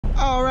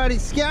Alrighty,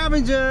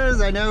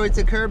 scavengers. I know it's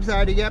a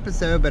curbside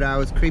episode, but I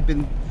was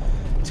creeping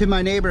to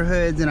my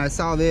neighborhoods and I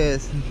saw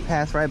this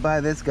pass right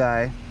by this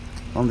guy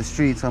on the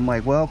street. So I'm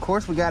like, well, of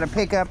course we got to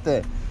pick up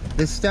the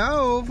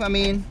stove. I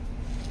mean,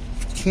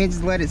 can't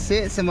just let it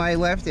sit. Somebody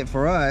left it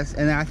for us.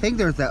 And I think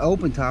there's the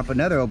open top,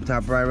 another open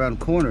top right around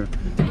the corner.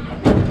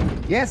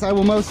 Yes, I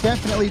will most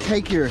definitely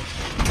take your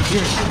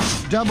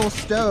double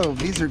stove.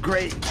 These are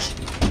great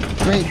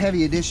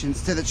heavy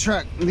additions to the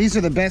truck. These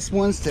are the best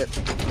ones to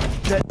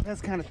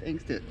best kind of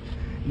things to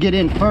get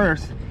in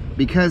first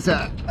because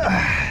they're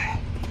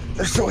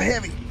so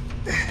heavy.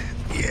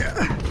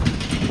 Yeah,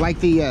 like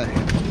the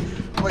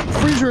like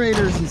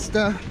refrigerators and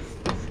stuff.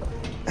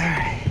 All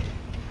right,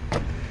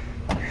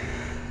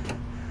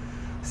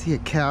 see a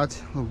couch,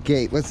 little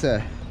gate. Let's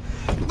get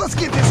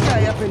this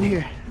guy up in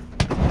here.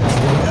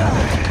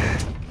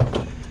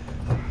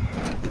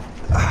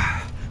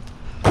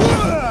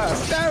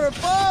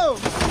 Styrofoam.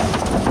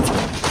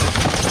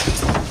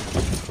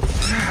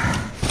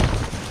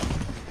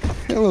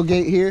 A little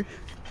gate here,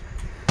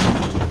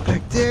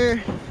 back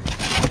there,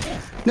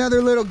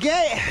 another little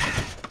gate,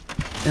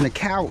 and a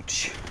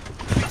couch.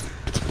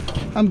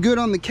 I'm good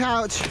on the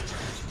couch.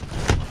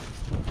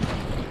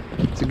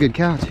 It's a good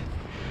couch.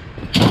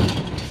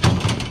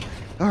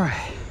 All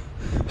right.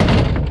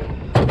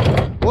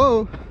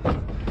 Whoa.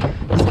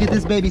 Let's get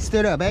this baby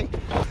stood up, eh?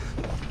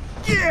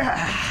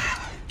 Yeah.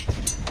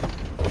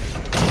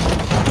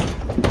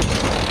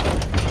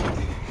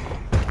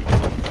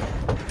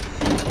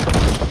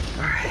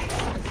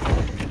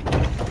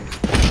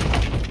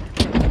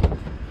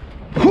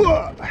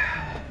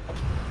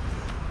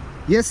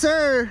 Yes,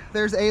 sir.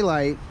 There's a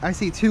light. I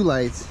see two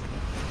lights.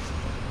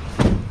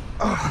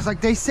 Oh, it's like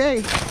they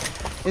say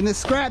in the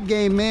scrap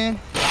game, man.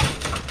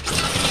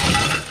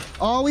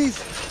 Always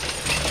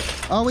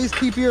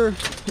keep your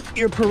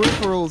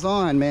peripherals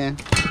on, man.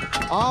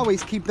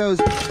 Always keep those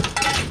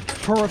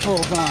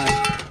peripherals on,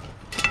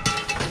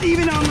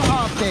 even on the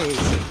off days.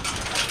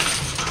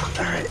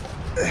 All right,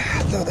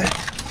 throw that.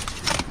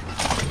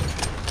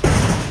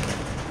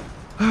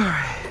 All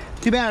right.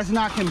 Too bad it's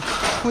not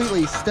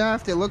completely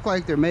stuffed. It looked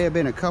like there may have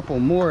been a couple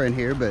more in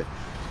here, but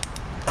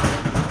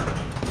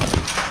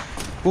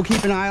we'll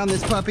keep an eye on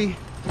this puppy.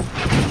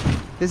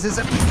 This is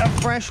a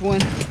fresh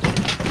one.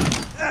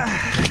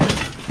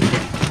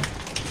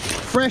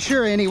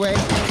 Fresher anyway.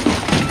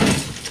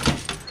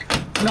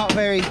 Not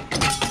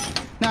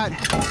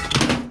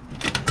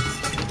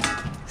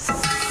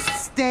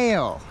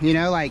stale, you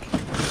know, like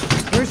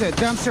there's a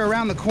dumpster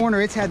around the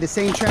corner. It's had the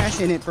same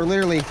trash in it for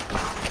literally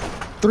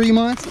 3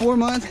 months, 4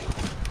 months.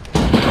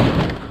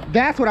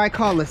 That's what I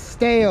call a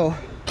stale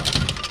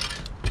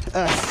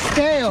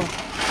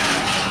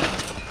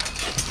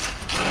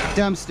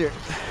dumpster.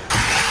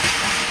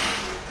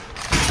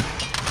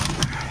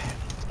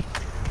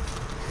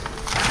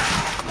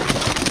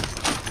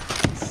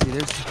 Let's see,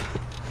 there's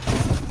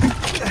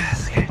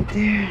right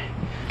there.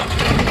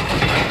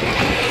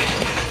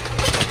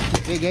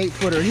 Big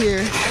 8-footer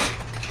here.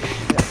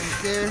 That right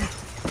there.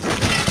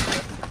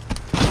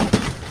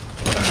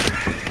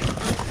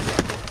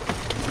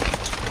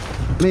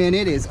 Man,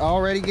 it is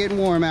already getting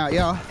warm out,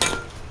 y'all.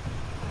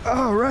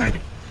 All right.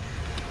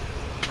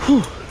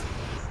 Whew.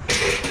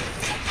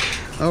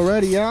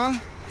 Alrighty, y'all.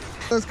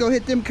 Let's go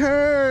hit them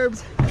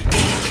curbs.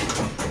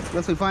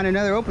 Unless we find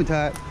another open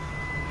top.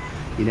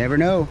 You never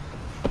know.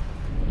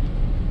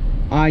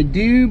 I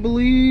do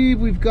believe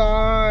we've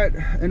got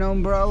an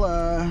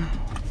umbrella.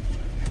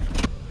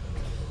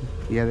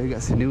 Yeah, they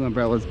got some new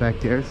umbrellas back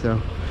there,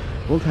 so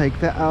we'll take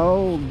the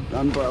old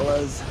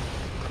umbrellas.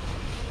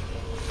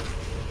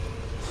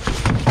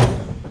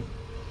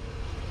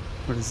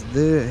 What is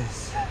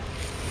this?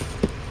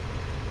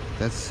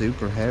 That's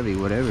super heavy,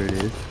 whatever it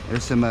is.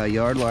 There's some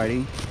yard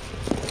lighting.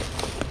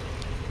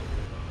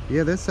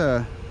 Yeah, that's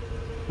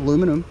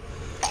aluminum.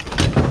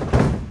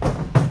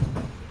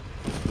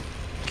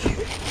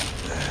 Okay.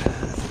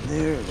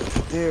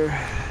 That's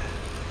there.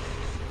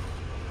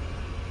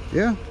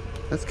 Yeah,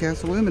 that's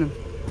cast aluminum.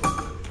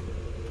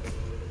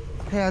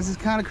 Hey, I was just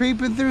kind of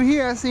creeping through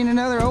here. I seen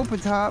another open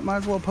top. Might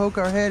as well poke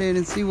our head in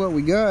and see what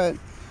we got.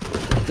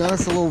 Got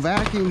us a little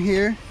vacuum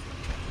here.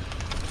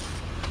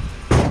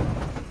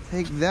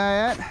 Take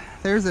that.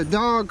 There's a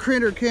dog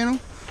critter kennel.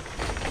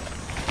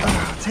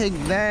 Take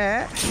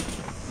that.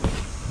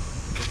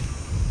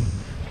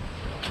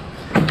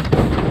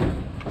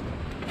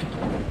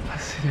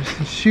 Let's see, there's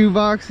some shoe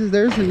boxes.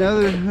 There's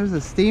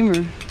a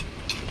steamer.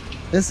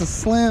 It's a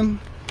slim.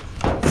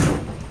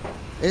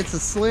 It's a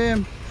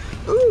slim.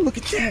 Ooh, look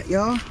at that,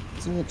 y'all.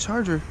 It's a little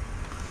charger.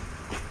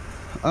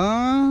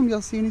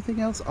 Y'all see anything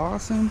else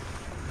awesome?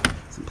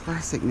 Some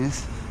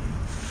plasticness.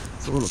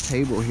 It's a little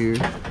table here.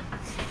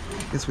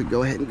 Guess we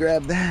go ahead and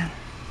grab that.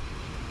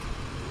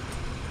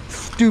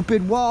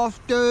 Stupid wall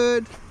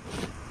stud.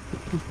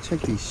 Check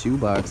these shoe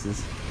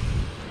boxes.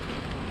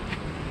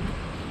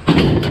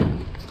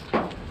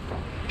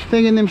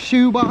 Thinking them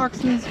shoe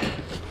boxes?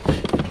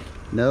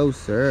 No,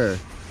 sir.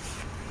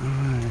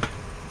 Alright.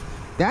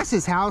 That's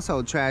just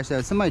household trash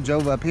though. Somebody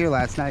drove up here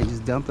last night and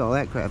just dumped all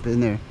that crap in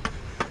there.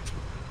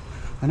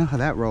 I know how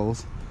that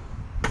rolls.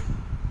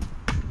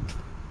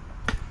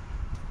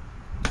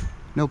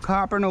 No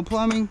copper, no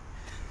plumbing,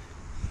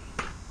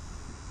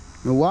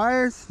 no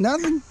wires,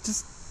 nothing.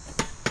 Just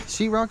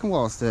sheetrock and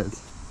wall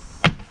studs.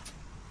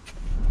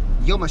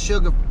 You're my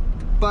sugar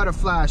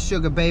butterfly,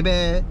 sugar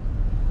baby.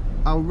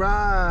 All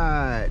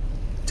right,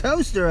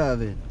 toaster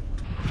oven.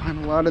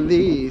 Find a lot of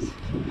these.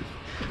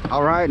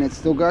 All right, and it's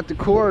still got the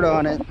cord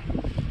on it.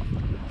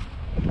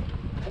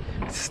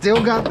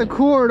 Still got the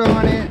cord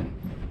on it.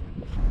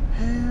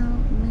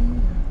 Help me,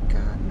 I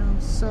got no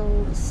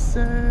soul to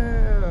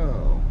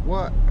sell.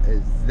 What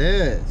is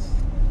this?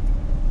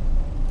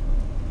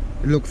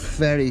 It looks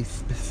very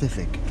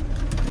specific.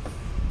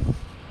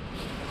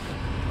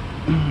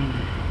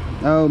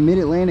 Oh,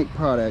 Mid-Atlantic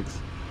products.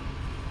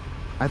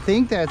 I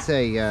think that's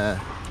a,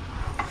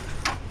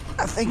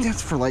 I think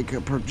that's for like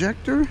a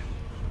projector.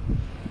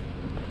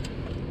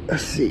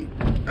 Let's see.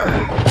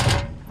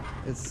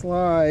 It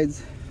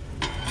slides.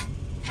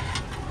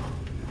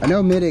 I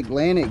know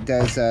Mid-Atlantic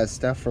does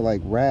stuff for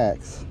like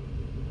racks.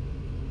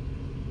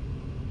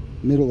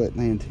 Middle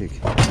Atlantic.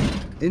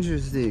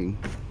 Interesting.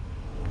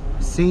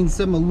 Seen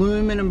some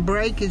aluminum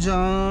breakage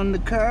on the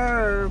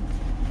curb.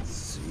 Let's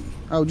see.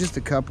 Oh, just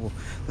a couple.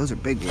 Those are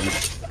big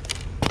ones.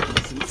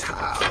 Some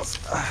tiles.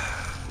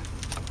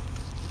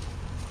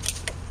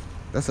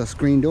 That's a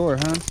screen door,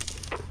 huh?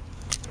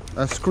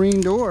 A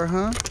screen door,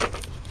 huh?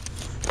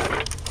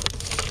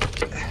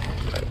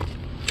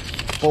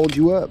 Fold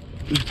you up.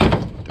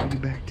 Throw you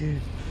back there.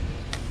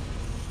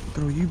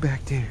 Throw you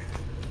back there.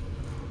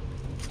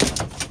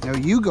 Now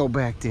you go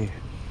back there.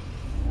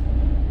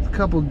 A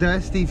couple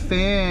dusty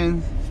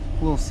fans.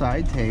 A little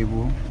side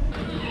table.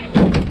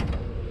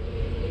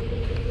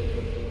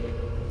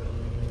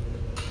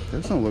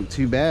 Those don't look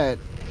too bad.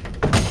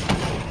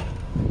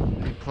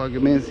 Plug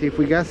them in, see if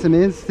we got some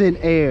instant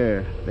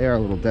air. They are a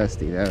little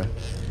dusty though.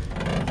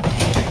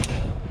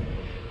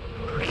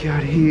 What do we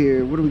got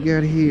here? What do we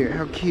got here?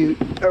 How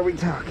cute are we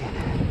talking?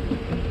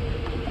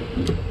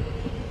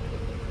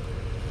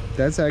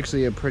 That's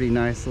actually a pretty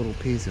nice little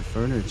piece of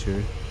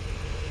furniture.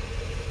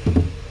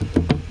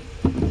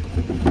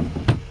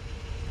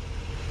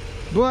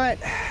 But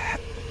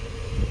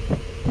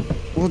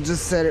we'll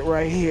just set it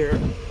right here.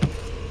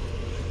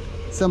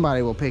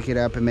 Somebody will pick it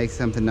up and make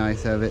something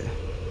nice of it.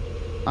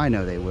 I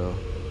know they will.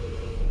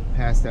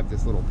 Passed up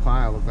this little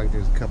pile. Looks like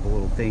there's a couple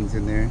little things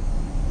in there.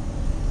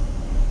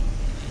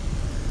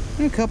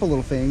 And a couple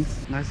little things.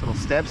 Nice little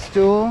step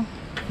stool.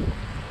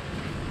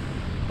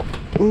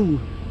 Ooh.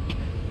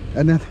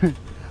 Another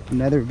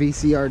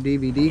VCR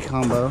DVD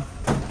combo.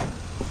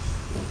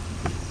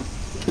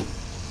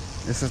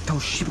 This is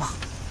Toshiba.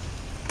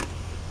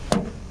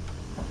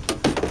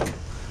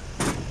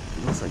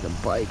 Looks like a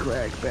bike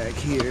rack back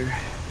here.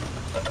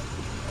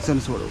 Some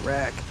sort of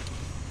rack.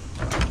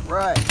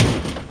 Right.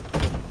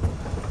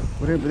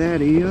 Whatever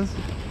that is.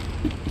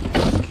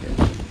 Okay,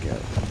 there we go.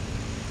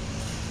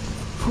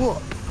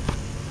 Cool.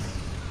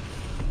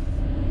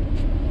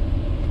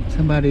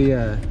 Somebody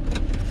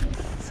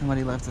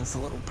left us a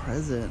little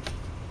present.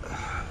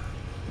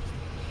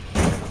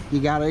 You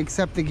gotta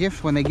accept the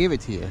gift when they give it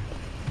to you.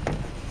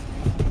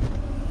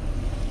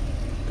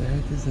 What the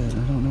heck is that?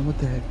 I don't know what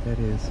the heck that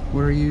is.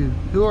 Where are you?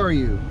 Who are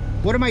you?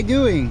 What am I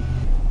doing?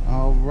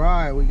 All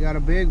right, we got a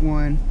big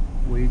one.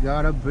 We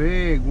got a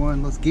big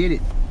one. Let's get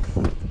it.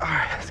 All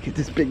right, let's get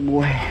this big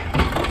boy.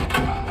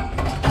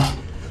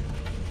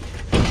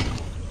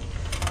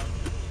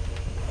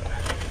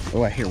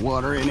 Oh, I hear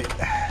water in it.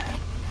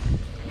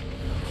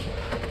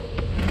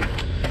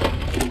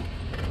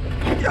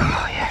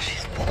 Oh, yeah,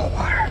 she's full of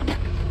water.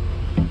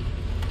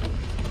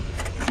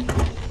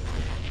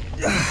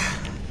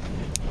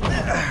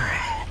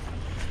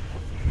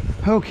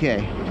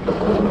 Okay.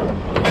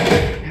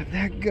 Got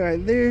that guy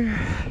there.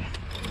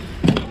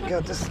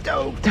 Got the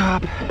stove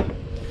top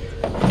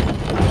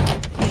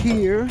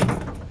here,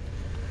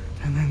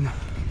 and then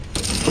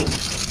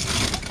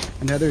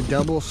another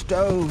double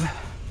stove.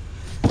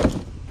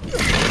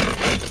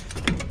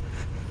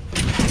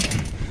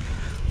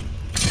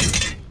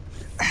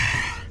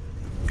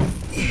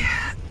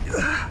 Yeah.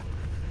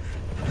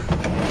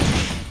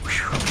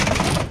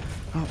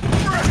 All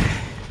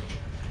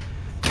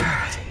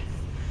right.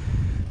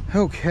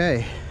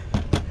 Okay.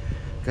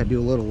 Gotta do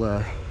a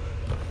little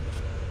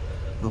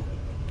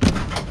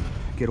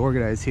get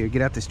organized here,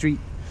 get out the street.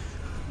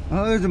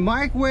 Oh, there's a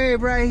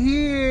microwave right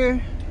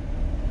here.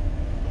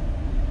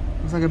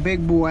 Looks like a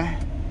big boy.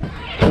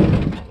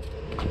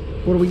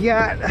 What do we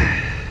got?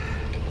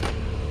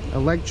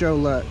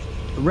 Electrolux.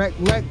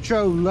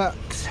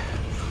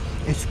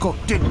 It's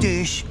got the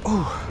dish.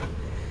 Oh,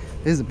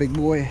 this is a big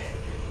boy.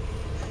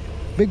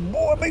 Big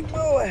boy, big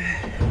boy.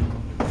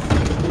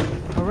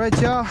 All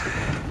right, y'all.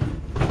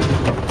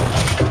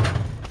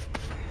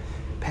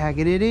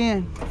 Packing it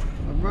in.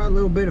 Right, a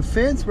little bit of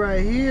fence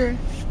right here.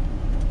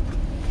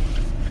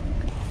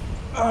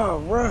 All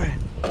right.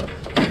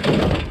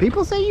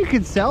 People say you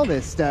can sell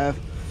this stuff.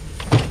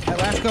 That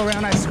last go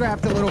around I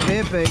scrapped a little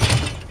bit, but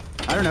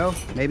I don't know.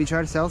 Maybe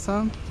try to sell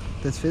some.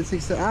 This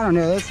fencing stuff. I don't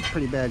know. That's in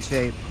pretty bad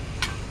shape.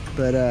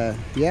 But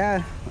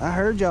yeah, I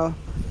heard y'all.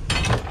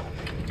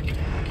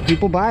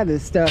 People buy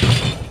this stuff.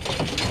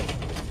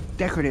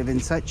 Decorative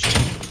and such.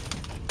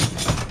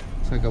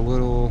 It's like a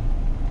little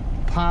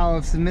pile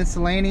of some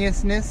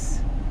miscellaneousness.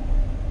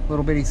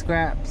 Little bitty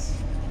scraps.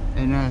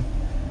 And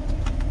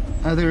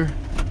other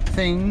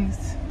things.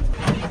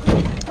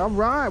 All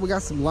right, we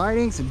got some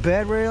lighting, some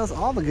bed rails,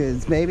 all the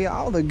goods, baby,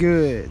 all the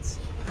goods.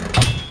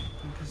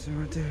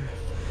 Right there.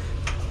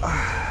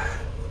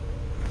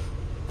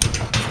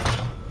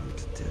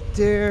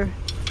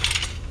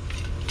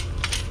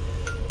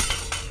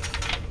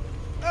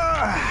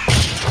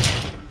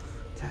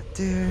 That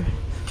there.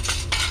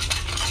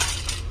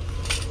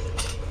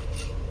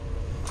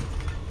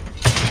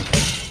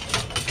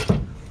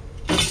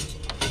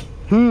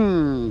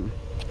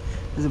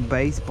 There's a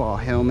baseball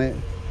helmet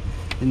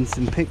and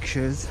some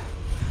pictures.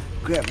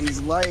 Grab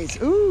these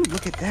lights. Ooh,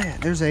 look at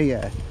that. There's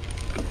a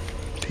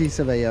piece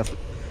of a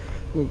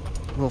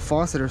little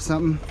faucet or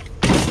something.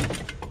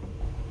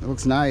 It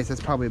looks nice.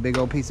 That's probably a big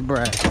old piece of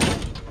brass.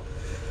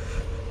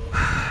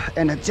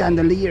 And a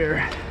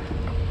chandelier.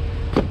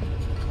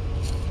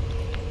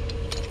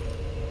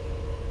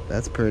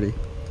 That's pretty.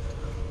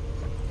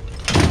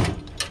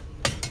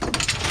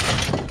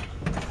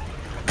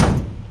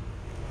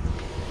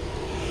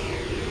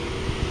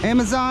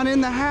 Amazon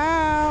in the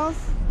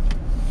house.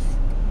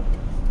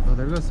 Oh,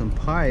 there goes some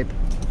pipe.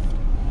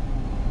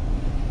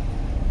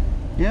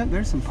 Yeah,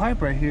 there's some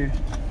pipe right here.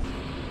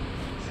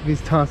 See if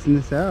he's tossing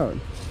this out.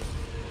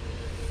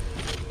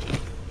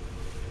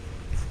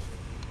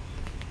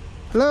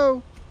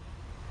 Hello?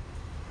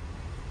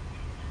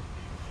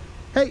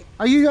 Hey,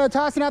 are you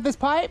tossing out this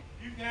pipe?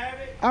 You can have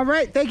it. All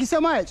right, thank you so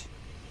much.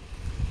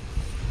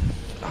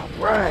 All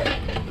right.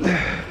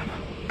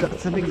 Got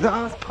some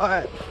exhaust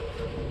pipe.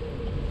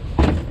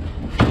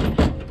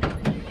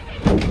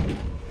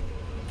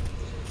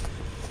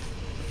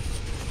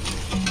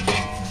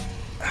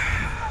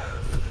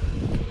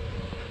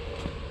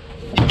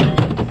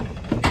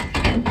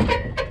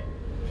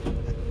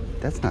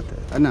 That's not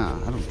the, no,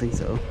 I don't think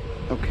so.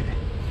 Okay.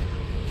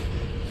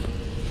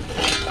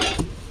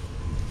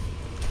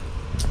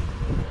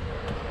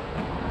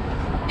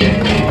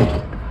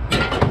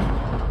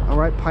 All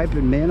right, pipe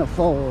and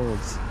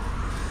manifolds.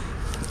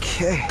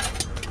 Okay.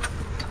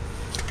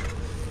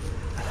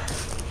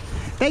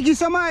 Thank you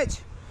so much.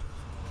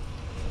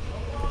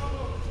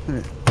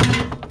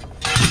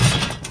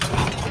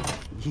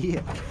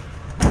 Yeah.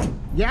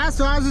 Yeah,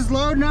 so I was just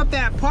loading up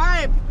that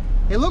pipe.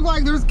 It looked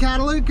like there's a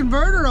catalytic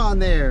converter on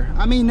there.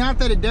 I mean, not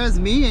that it does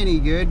me any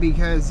good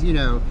because, you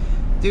know,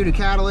 due to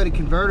catalytic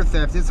converter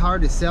theft, it's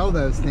hard to sell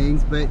those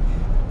things. But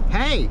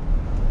hey,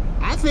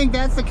 I think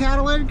that's the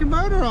catalytic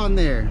converter on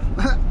there.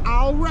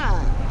 All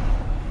right.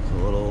 It's a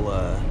little,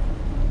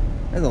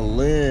 there's a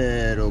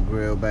little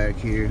grill back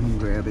here. Let me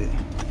grab it.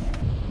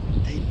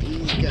 Take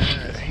these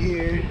guys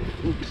here.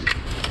 Oops.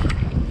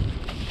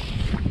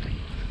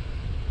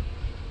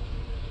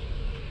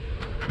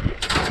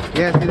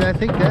 Yeah, see, I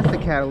think that's the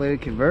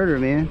catalytic converter,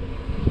 man.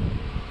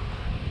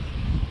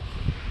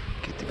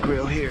 Get the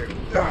grill here.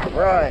 All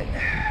right.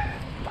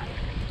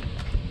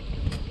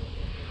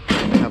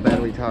 How bad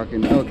are we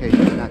talking? Okay,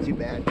 not too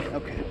bad.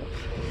 Okay.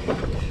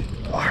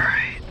 All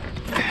right.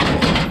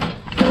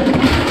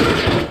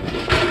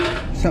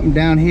 Something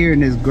down here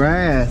in this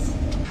grass.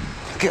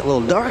 It's getting a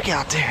little dark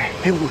out there.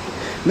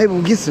 Maybe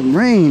we'll get some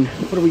rain.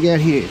 What do we got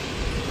here?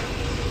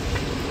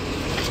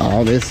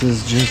 Oh, this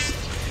is just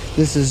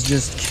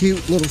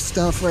cute little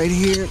stuff right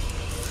here.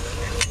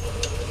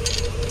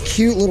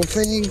 Cute little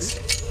things.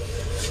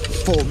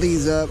 Fold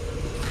these up.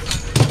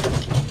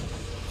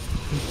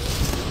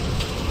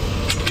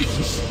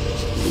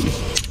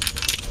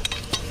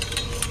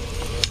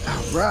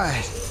 All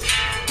right.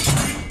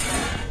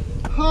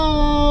 Oh,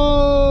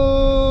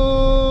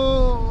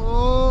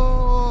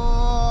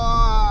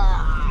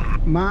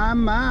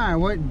 my,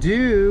 what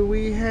do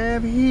we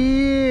have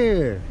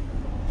here?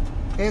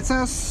 It's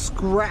a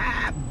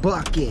scrap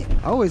bucket.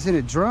 Oh, it's in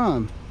a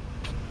drum.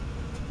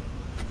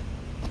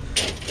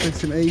 Like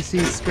some AC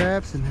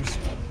scraps, and there's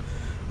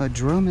a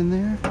drum in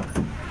there.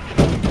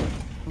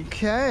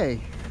 Okay,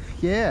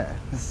 yeah,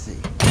 let's see.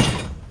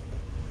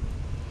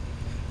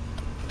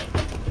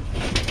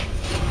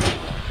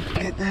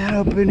 Get that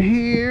up in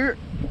here.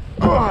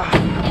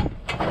 Oh.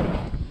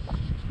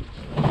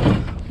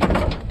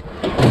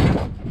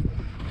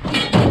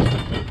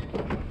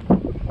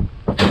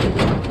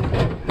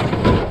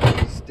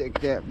 Stick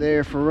that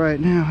there for right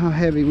now. How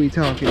heavy we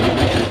talking?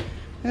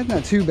 That's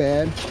not too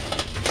bad.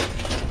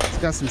 It's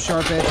got some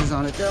sharp edges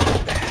on it though.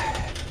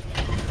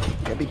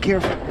 Gotta be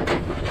careful.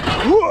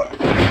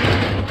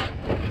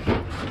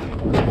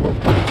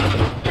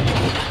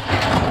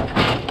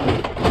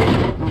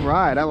 All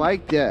right, I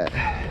like that.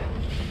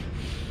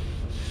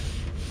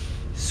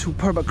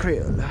 Superb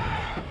acrylic.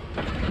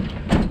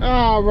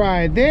 All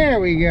right, there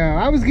we go.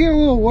 I was getting a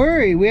little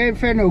worried. We hadn't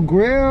found no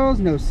grills,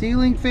 no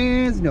ceiling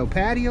fans, no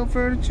patio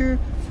furniture.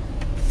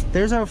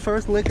 There's our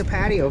first lick of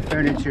patio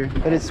furniture,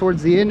 but it's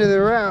towards the end of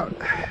the route.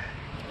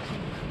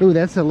 Ooh,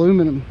 that's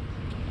aluminum.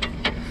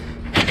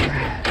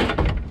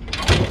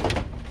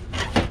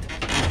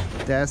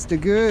 That's the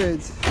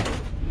goods.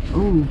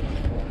 Ooh,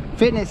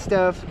 fitness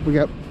stuff. We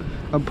got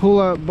a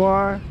pull-up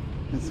bar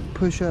and some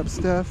push-up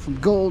stuff from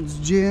Gold's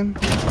Gym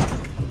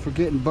for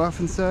getting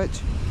buff and such.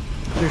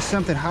 There's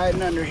something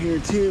hiding under here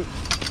too.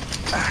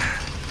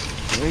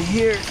 Right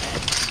here.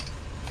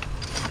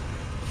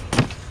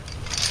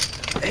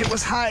 It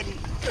was hiding,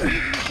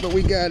 but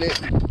we got it.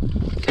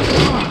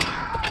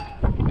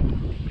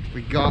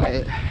 We got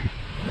it.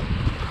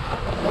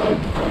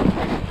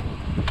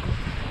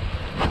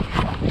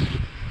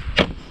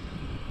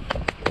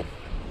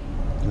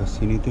 You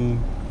see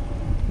anything?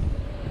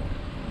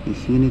 You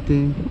see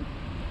anything?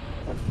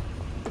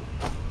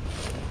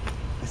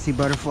 I see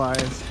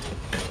butterflies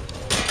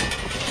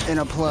and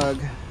a plug.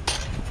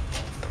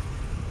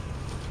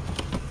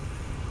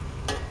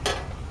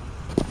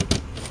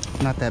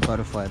 Not that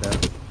butterfly though.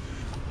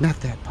 Not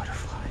that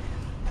butterfly.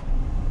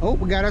 Oh,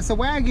 we got us a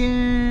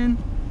wagon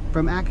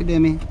from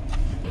Academy.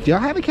 Do y'all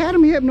have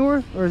Academy up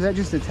north, or is that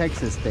just a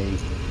Texas thing?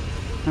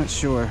 Not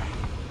sure.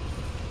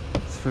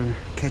 It's for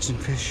catching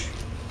fish.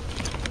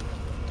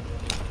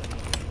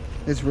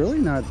 It's really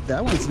not,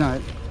 that one's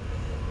not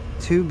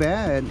too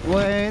bad. Well,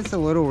 it's a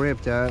little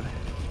ripped up.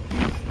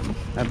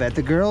 I bet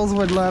the girls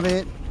would love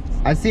it.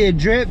 I see a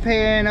drip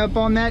pan up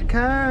on that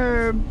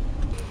curb.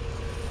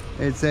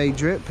 It's a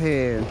drip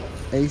pan.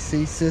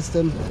 AC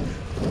system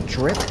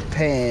drip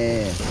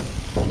pan.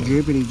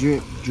 Drippity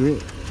drip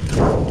drip.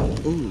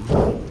 Ooh.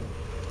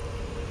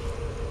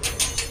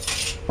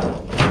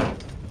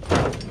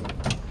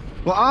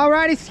 Well,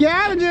 alrighty,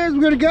 scavengers,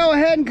 we're gonna go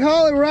ahead and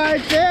call it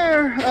right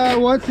there.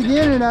 Once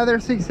again, another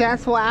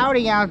successful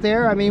outing out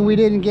there. I mean, we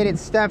didn't get it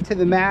stuffed to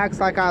the max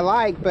like I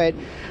like, but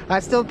I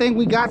still think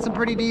we got some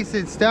pretty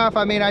decent stuff.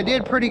 I mean, I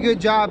did a pretty good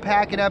job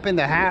packing up in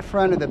the half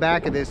front of the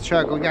back of this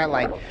truck. We got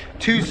like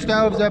 2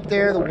 stoves up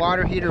there, the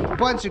water heater, a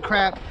bunch of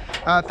crap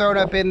thrown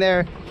up in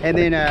there, and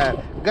then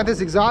got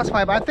this exhaust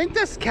pipe. I think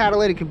this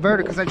catalytic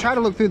converter, because I tried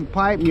to look through the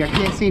pipe and I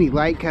can't see any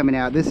light coming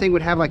out. This thing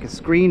would have like a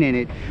screen in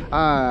it,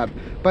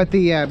 but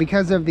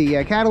because of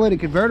the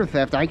catalytic converter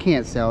theft, I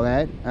can't sell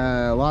that.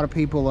 A lot of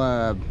people,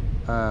 or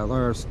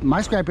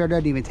my scrapyard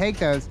doesn't even take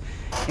those,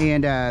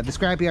 and the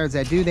scrapyards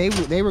that do,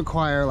 they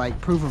require like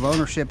proof of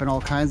ownership and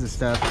all kinds of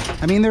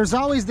stuff. I mean, there's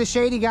always the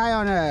shady guy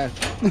on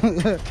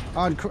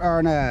on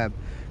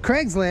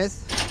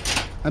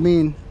Craigslist. I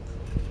mean,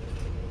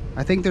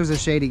 I think there's a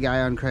shady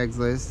guy on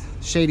Craigslist,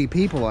 shady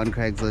people on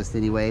Craigslist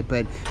anyway,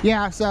 but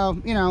yeah, so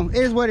you know, it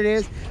is what it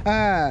is.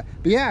 But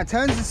yeah,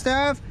 tons of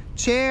stuff,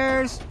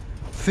 chairs,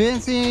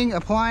 fencing,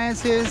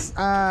 appliances.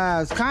 I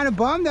was kind of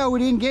bummed though we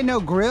didn't get no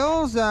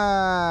grills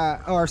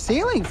or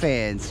ceiling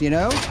fans, you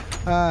know,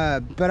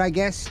 but I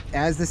guess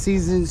as the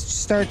seasons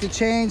start to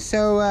change,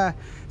 so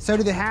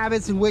do the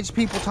habits in which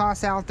people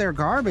toss out their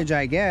garbage,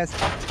 I guess.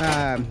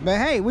 But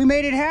hey, we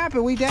made it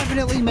happen. We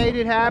definitely made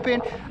it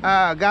happen.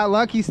 Got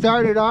lucky,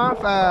 started off,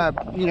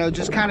 you know,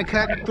 just kind of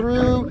cutting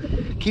through,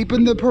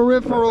 keeping the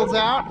peripherals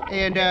out,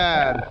 and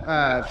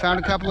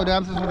found a couple of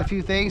dumpsters with a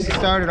few things.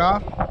 Started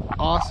off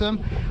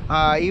awesome.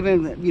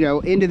 Even, you know,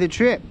 into the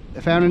trip,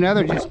 I found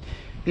another. Just,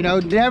 you know,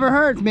 never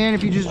hurts, man.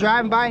 If you're just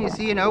driving by and you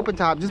see an open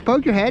top, just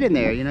poke your head in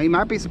there. You know, you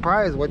might be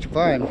surprised what you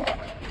find.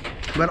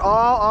 But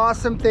all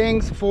awesome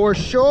things for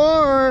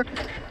sure.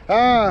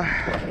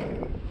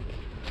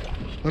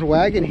 Little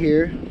wagon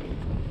here.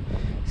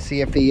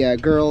 See if the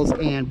girls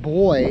and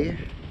boy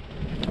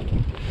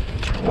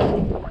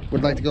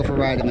would like to go for a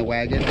ride in the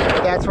wagon.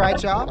 That's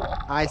right, y'all.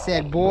 I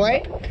said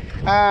boy.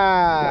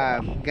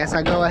 Guess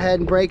I'll go ahead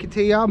and break it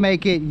to y'all,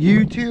 make it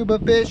YouTube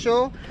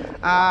official.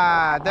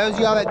 Those of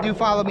y'all that do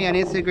follow me on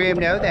Instagram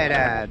know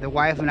that the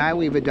wife and I,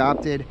 we've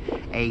adopted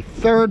a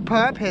 3rd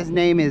pup. His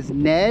name is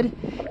Ned.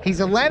 He's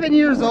 11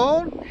 years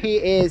old. He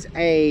is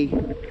a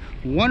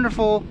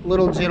wonderful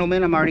little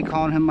gentleman. I'm already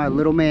calling him my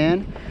little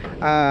man.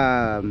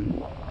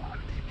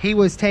 He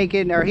was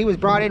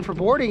brought in for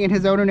boarding, and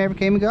his owner never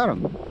came and got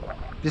him.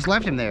 Just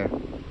left him there.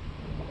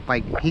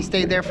 Like, he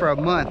stayed there for a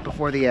month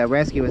before the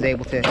rescue was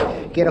able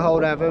to get a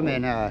hold of him.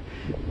 And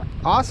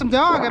awesome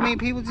dog. I mean,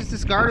 people just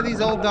discarded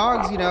these old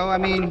dogs, you know. I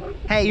mean,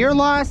 hey, your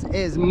loss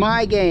is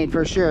my gain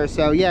for sure.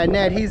 So yeah,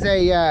 Ned, he's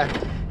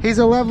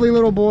a lovely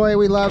little boy.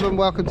 We love him.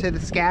 Welcome to the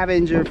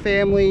scavenger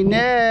family,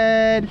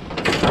 Ned.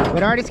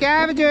 But already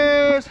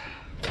scavengers.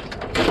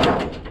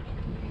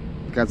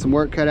 Got some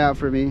work cut out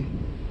for me.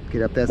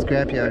 Get up that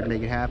scrapyard and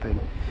make it happen.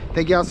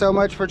 Thank y'all so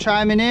much for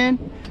chiming in.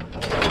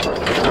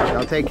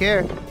 Y'all take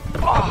care.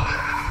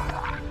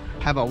 Oh,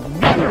 have a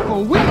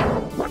wonderful week.